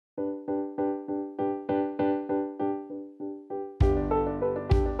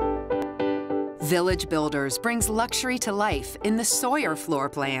Village Builders brings luxury to life in the Sawyer floor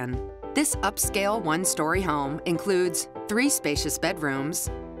plan. This upscale one-story home includes 3 spacious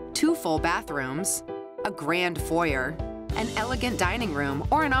bedrooms, 2 full bathrooms, a grand foyer, an elegant dining room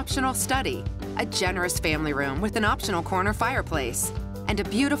or an optional study, a generous family room with an optional corner fireplace, and a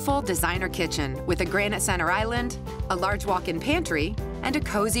beautiful designer kitchen with a granite center island, a large walk-in pantry, and a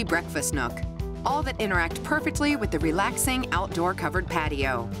cozy breakfast nook, all that interact perfectly with the relaxing outdoor covered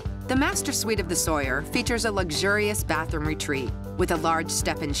patio. The master suite of the Sawyer features a luxurious bathroom retreat with a large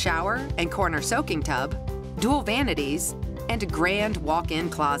step-in shower and corner soaking tub, dual vanities, and a grand walk-in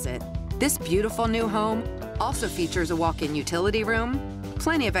closet. This beautiful new home also features a walk-in utility room,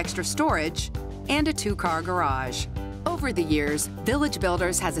 plenty of extra storage, and a 2-car garage. Over the years, Village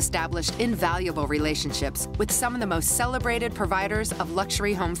Builders has established invaluable relationships with some of the most celebrated providers of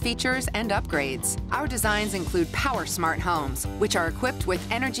luxury home features and upgrades. Our designs include power smart homes, which are equipped with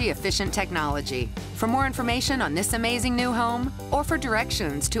energy-efficient technology. For more information on this amazing new home, or for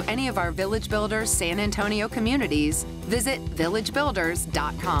directions to any of our Village Builders San Antonio communities, visit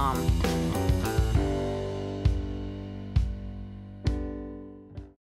villagebuilders.com.